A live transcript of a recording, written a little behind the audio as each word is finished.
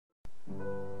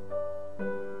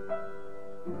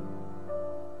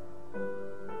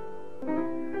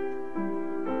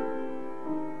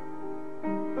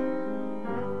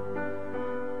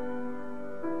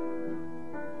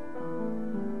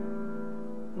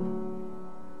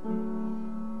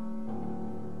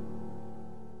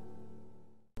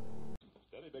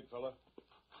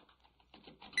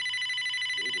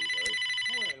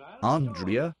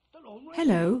Andrea.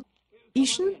 Hello,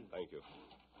 Ishan.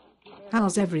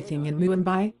 How's everything in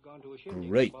Mumbai?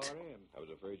 Great.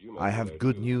 I have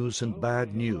good news and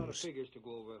bad news.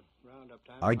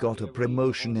 I got a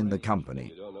promotion in the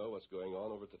company.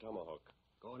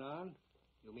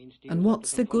 And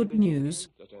what's the good news?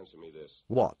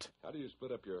 What?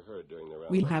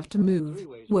 We'll have to move,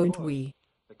 won't we?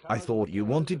 I thought you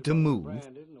wanted to move.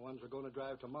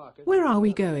 Where are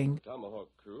we going?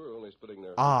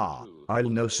 Ah, I'll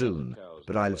know soon,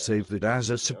 but I'll save that as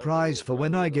a surprise for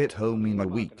when I get home in a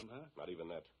week.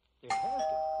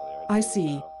 I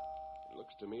see.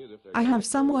 I have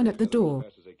someone at the door.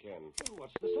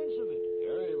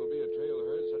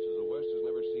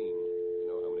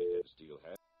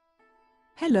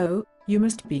 Hello, you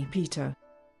must be Peter.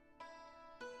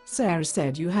 Sarah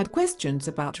said you had questions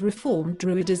about Reformed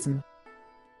Druidism.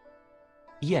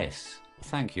 Yes,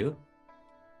 thank you.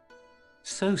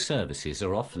 So services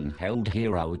are often held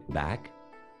here out back?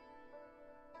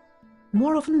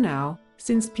 More often now,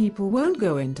 since people won't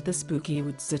go into the spooky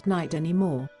woods at night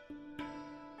anymore.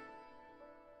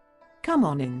 Come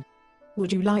on in.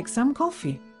 Would you like some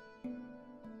coffee?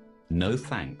 No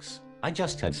thanks. I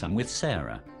just had some with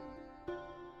Sarah.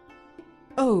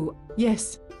 Oh,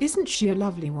 yes, isn't she a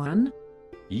lovely one?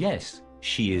 Yes,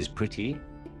 she is pretty.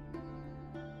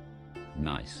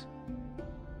 Nice.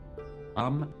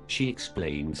 She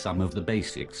explained some of the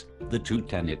basics, the two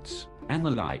tenets, and the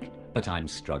like, but I'm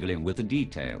struggling with the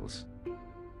details.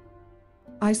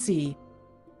 I see.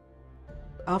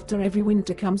 After every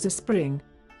winter comes a spring.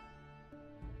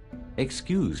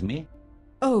 Excuse me?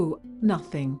 Oh,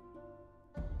 nothing.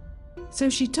 So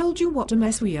she told you what a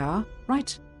mess we are,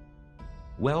 right?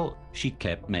 Well, she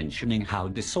kept mentioning how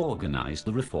disorganized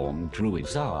the Reformed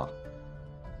Druids are.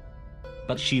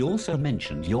 But she also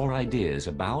mentioned your ideas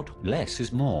about less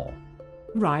is more.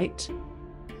 Right.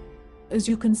 As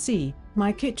you can see,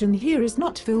 my kitchen here is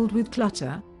not filled with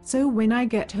clutter, so when I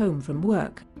get home from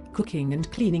work, cooking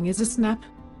and cleaning is a snap.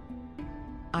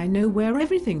 I know where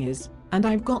everything is, and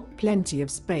I've got plenty of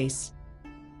space.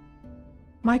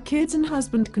 My kids and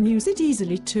husband can use it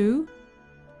easily too.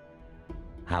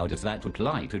 How does that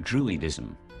apply to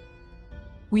Druidism?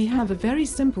 We have a very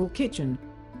simple kitchen,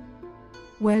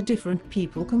 where different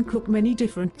people can cook many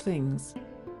different things.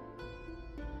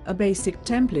 A basic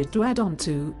template to add on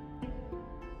to.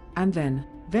 And then,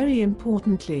 very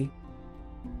importantly,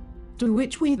 to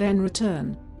which we then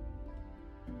return.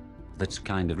 That's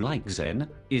kind of like Zen,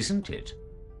 isn't it?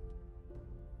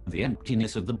 The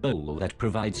emptiness of the bowl that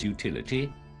provides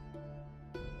utility.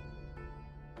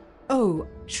 Oh,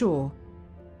 sure.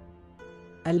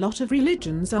 A lot of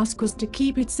religions ask us to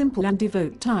keep it simple and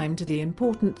devote time to the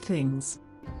important things.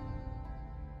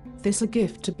 This a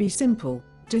gift to be simple,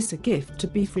 this a gift to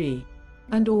be free,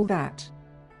 and all that.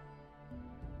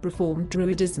 Reformed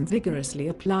Druidism vigorously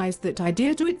applies that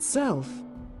idea to itself.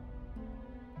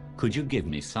 Could you give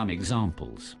me some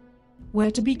examples?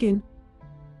 Where to begin?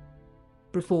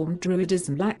 Reformed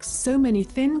Druidism lacks so many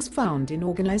things found in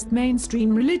organized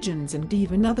mainstream religions and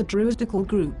even other druidical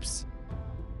groups.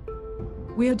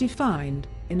 We are defined,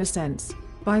 in a sense,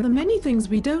 by the many things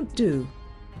we don't do.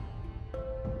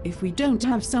 If we don't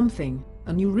have something,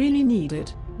 and you really need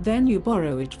it, then you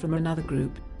borrow it from another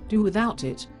group, do without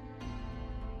it,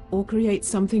 or create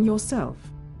something yourself.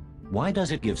 Why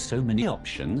does it give so many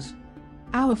options?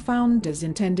 Our founders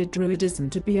intended Druidism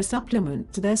to be a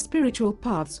supplement to their spiritual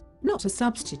paths, not a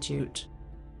substitute.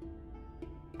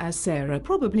 As Sarah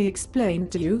probably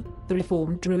explained to you, the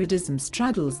Reformed Druidism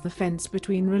straddles the fence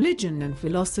between religion and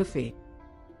philosophy.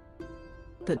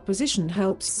 That position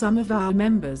helps some of our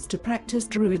members to practice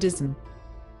Druidism,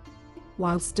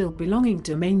 while still belonging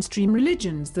to mainstream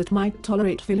religions that might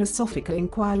tolerate philosophical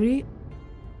inquiry,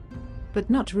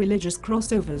 but not religious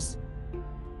crossovers.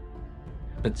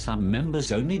 But some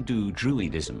members only do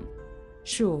Druidism.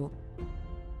 Sure.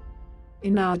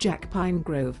 In our Jackpine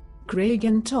Grove, Craig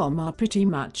and Tom are pretty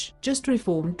much just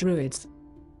Reformed Druids.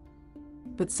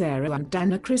 But Sarah and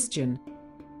Dan are Christian.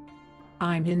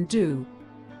 I'm Hindu.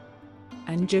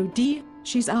 And Jodie,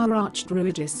 she's our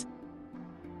archdruidess.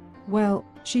 Well,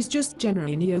 she's just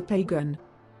generally neo-pagan.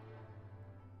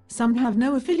 Some have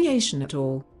no affiliation at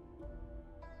all.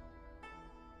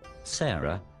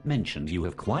 Sarah mentioned you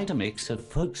have quite a mix of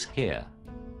folks here.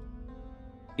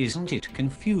 Isn't it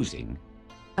confusing?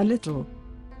 A little.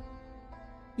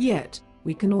 Yet,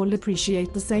 we can all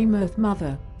appreciate the same Earth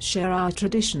Mother, share our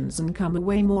traditions and come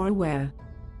away more aware.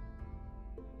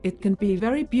 It can be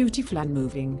very beautiful and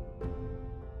moving.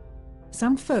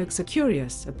 Some folks are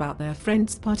curious about their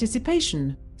friends'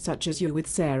 participation, such as you with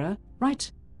Sarah, right?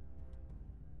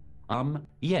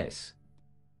 Yes.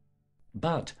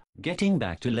 But getting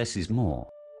back to less is more.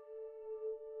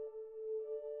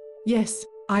 Yes,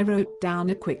 I wrote down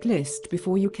a quick list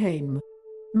before you came.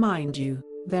 Mind you,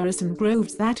 there are some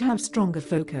groves that have stronger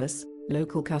focus,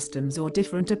 local customs or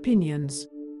different opinions.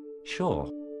 Sure.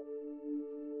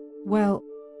 Well,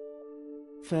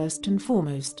 first and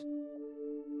foremost,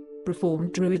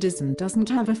 Reformed Druidism doesn't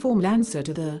have a formal answer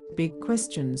to the big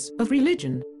questions of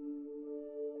religion.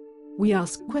 We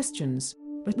ask questions,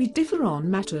 but we differ on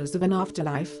matters of an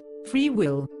afterlife, free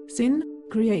will, sin,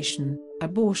 creation,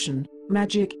 abortion,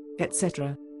 magic,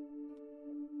 etc.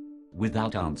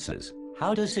 Without answers,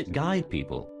 how does it guide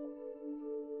people?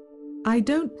 I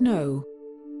don't know.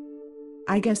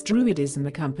 I guess Druidism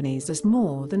accompanies us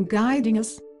more than guiding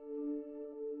us.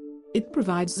 It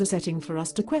provides a setting for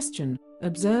us to question,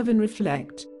 observe and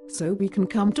reflect, so we can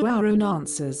come to our own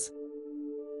answers.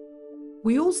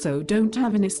 We also don't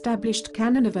have an established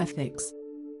canon of ethics.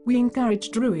 We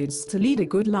encourage Druids to lead a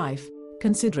good life,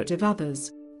 considerate of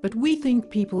others, but we think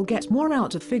people get more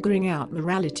out of figuring out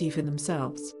morality for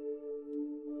themselves.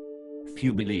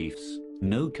 Few beliefs,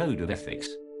 no code of ethics.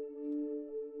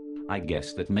 I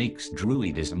guess that makes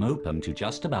Druidism open to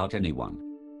just about anyone.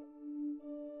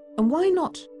 And why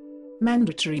not?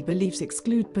 Mandatory beliefs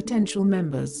exclude potential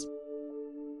members.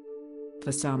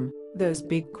 For some, those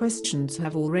big questions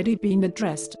have already been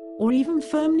addressed, or even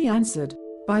firmly answered,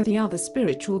 by the other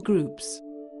spiritual groups.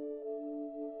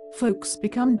 Folks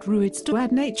become Druids to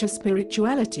add nature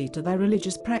spirituality to their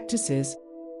religious practices,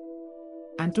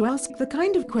 and to ask the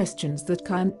kind of questions that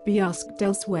can't be asked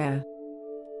elsewhere.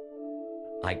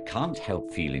 I can't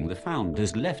help feeling the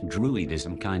founders left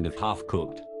Druidism kind of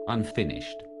half-cooked,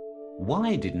 unfinished.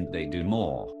 Why didn't they do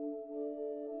more?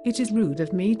 It is rude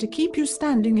of me to keep you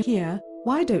standing here.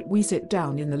 Why don't we sit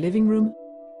down in the living room?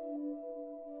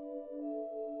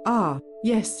 Ah,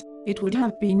 yes, it would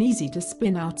have been easy to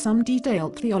spin out some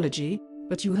detailed theology,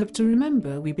 but you have to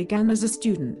remember we began as a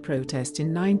student protest in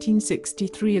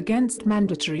 1963 against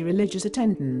mandatory religious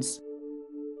attendance.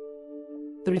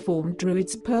 The Reformed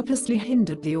Druids purposely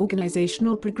hindered the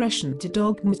organizational progression to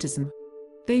dogmatism.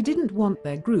 They didn't want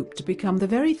their group to become the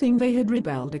very thing they had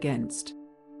rebelled against.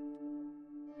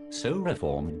 So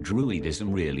Reformed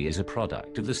Druidism really is a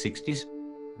product of the 60s?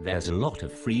 There's a lot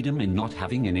of freedom in not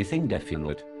having anything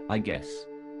definite, I guess.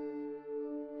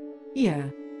 Yeah.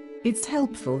 It's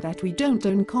helpful that we don't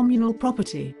own communal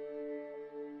property.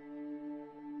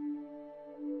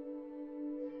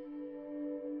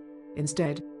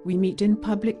 Instead, we meet in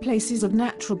public places of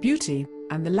natural beauty,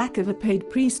 and the lack of a paid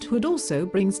priesthood also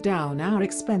brings down our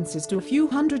expenses to a few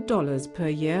 $100s per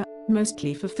year,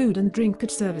 mostly for food and drink at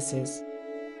services.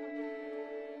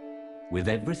 With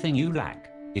everything you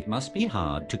lack, it must be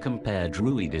hard to compare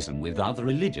Druidism with other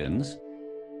religions.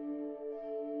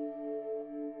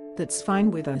 That's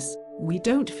fine with us. We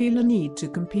don't feel a need to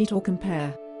compete or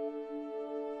compare.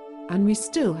 And we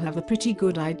still have a pretty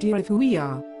good idea of who we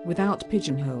are, without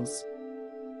pigeonholes.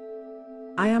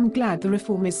 I am glad the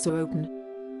Reform is so open.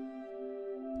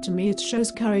 To me it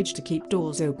shows courage to keep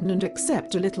doors open and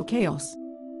accept a little chaos.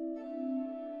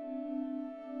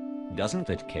 Doesn't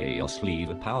that chaos leave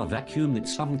a power vacuum that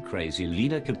some crazy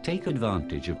leader could take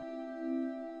advantage of?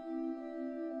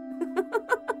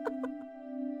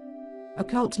 A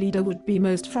cult leader would be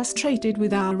most frustrated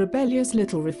with our rebellious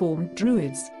little Reformed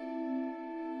Druids.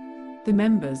 The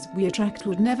members we attract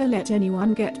would never let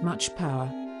anyone get much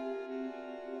power.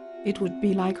 It would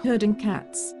be like herding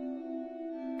cats.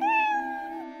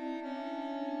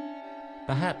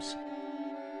 Perhaps.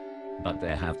 But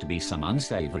there have to be some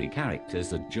unsavory characters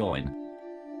that join.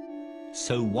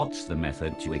 So what's the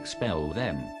method to expel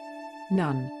them?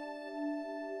 None.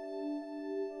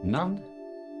 None?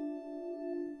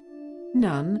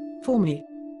 None, for me.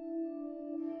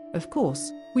 Of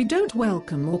course, we don't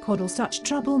welcome or coddle such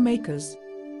troublemakers.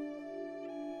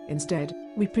 Instead,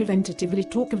 we preventatively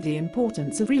talk of the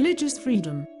importance of religious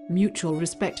freedom, mutual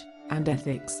respect, and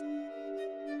ethics.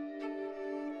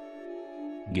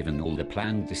 Given all the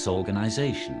planned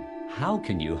disorganization, how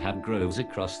can you have groves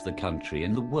across the country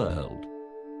and the world?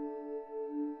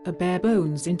 A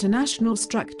bare-bones international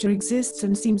structure exists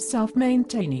and seems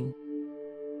self-maintaining.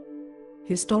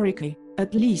 Historically,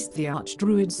 at least the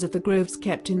archdruids of the groves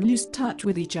kept in loose touch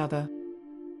with each other.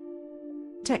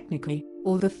 Technically,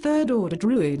 all the third-order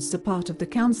druids are part of the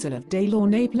Council of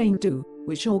Delaunay-Plaindew,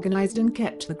 which organized and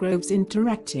kept the groves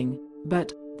interacting,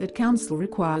 but that council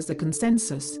requires a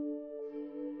consensus.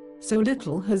 So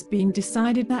little has been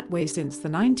decided that way since the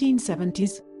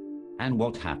 1970s. And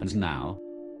what happens now?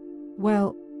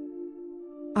 Well,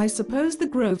 I suppose the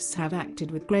groves have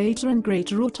acted with greater and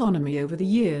greater autonomy over the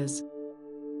years.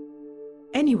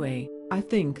 Anyway, I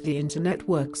think the internet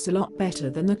works a lot better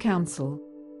than the council.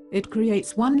 It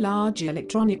creates one large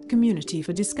electronic community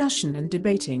for discussion and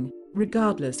debating,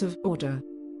 regardless of order.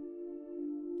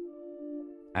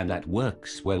 And that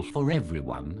works well for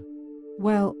everyone?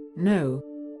 Well, no.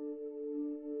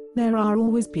 There are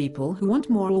always people who want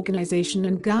more organization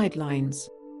and guidelines.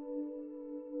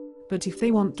 But if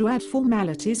they want to add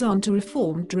formalities onto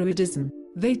Reformed Druidism,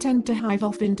 they tend to hive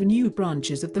off into new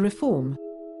branches of the Reform.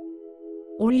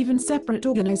 Or even separate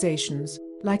organizations,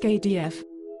 like ADF.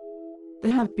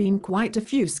 There have been quite a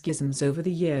few schisms over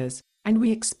the years, and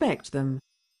we expect them.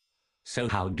 So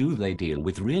how do they deal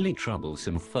with really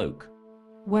troublesome folk?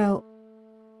 Well,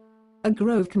 a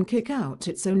grove can kick out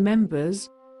its own members.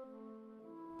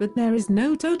 But there is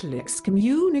no total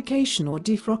excommunication or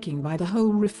defrocking by the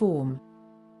whole Reform.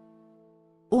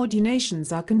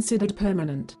 Ordinations are considered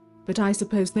permanent, but I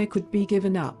suppose they could be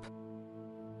given up.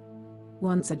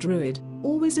 Once a druid,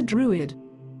 always a druid.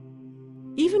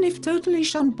 Even if totally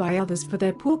shunned by others for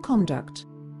their poor conduct.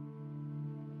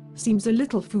 Seems a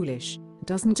little foolish,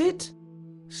 doesn't it?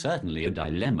 Certainly a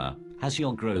dilemma. Has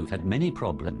your grove had many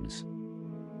problems?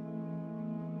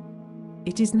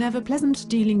 It is never pleasant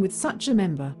dealing with such a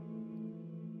member.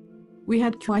 We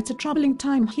had quite a troubling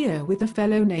time here with a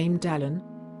fellow named Alan.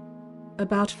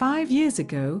 About 5 years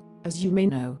ago, as you may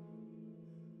know.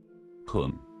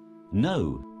 Whom?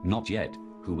 No, not yet.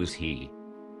 Who was he?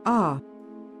 Ah.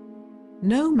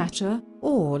 No matter,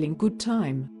 all in good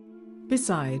time.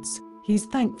 Besides, he's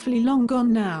thankfully long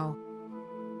gone now.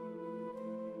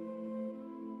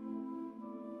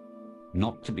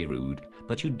 Not to be rude,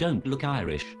 but you don't look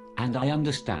Irish, and I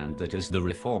understand that as the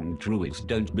Reformed Druids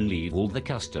don't believe all the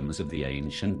customs of the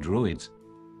ancient Druids.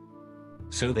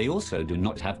 So they also do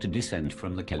not have to descend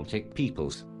from the Celtic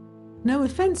peoples. No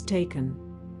offense taken.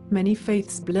 Many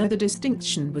faiths blur the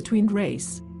distinction between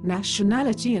race,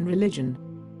 nationality and religion.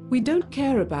 We don't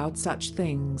care about such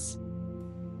things.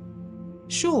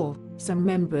 Sure, some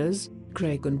members,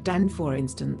 Craig and Dan for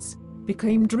instance,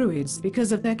 became Druids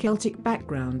because of their Celtic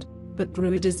background, but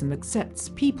Druidism accepts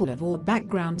people of all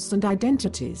backgrounds and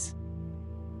identities.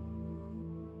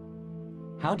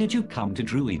 How did you come to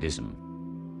Druidism?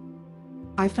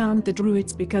 I found the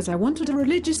Druids because I wanted a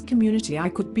religious community I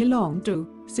could belong to,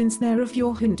 since there are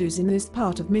few Hindus in this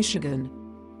part of Michigan.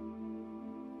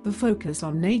 The focus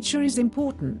on nature is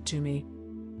important to me.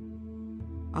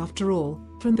 After all,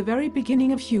 from the very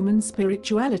beginning of human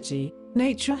spirituality,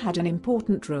 nature had an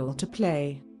important role to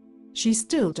play. She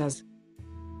still does.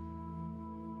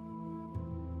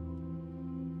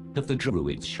 Have the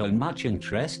Druids shown much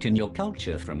interest in your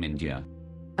culture from India?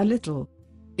 A little.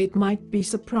 It might be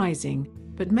surprising,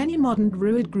 but many modern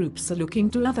Druid groups are looking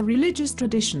to other religious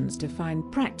traditions to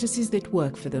find practices that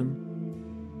work for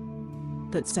them.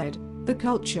 That said, the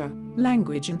culture,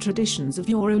 language and traditions of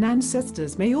your own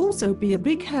ancestors may also be a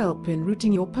big help in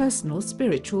rooting your personal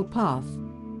spiritual path.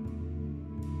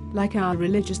 Like our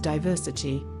religious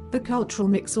diversity, the cultural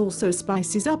mix also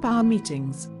spices up our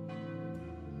meetings.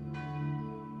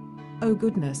 Oh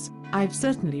goodness, I've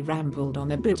certainly rambled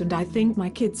on a bit and I think my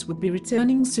kids would be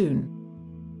returning soon.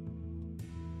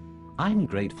 I'm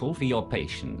grateful for your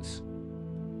patience.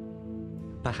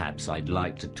 Perhaps I'd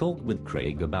like to talk with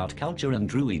Craig about culture and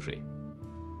druidry.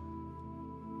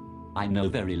 I know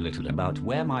very little about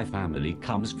where my family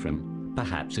comes from,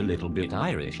 perhaps a little bit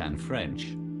Irish and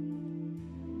French.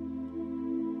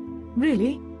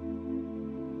 Really?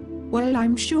 Well,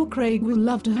 I'm sure Craig will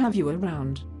love to have you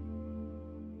around.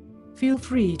 Feel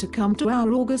free to come to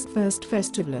our August 1st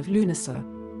Festival of Lunacy.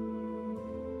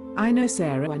 I know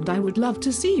Sarah and I would love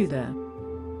to see you there.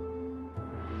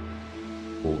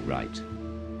 All right.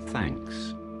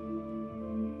 Thanks.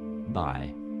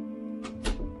 Bye.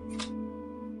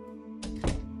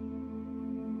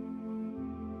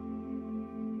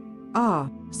 Ah,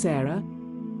 Sarah.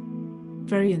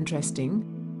 Very interesting.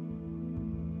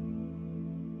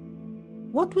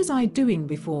 What was I doing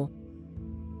before?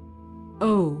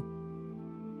 Oh.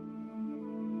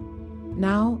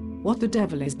 Now, what the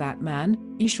devil is that man,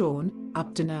 Ishawn,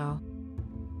 up to now?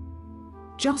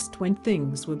 Just when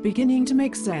things were beginning to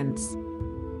make sense.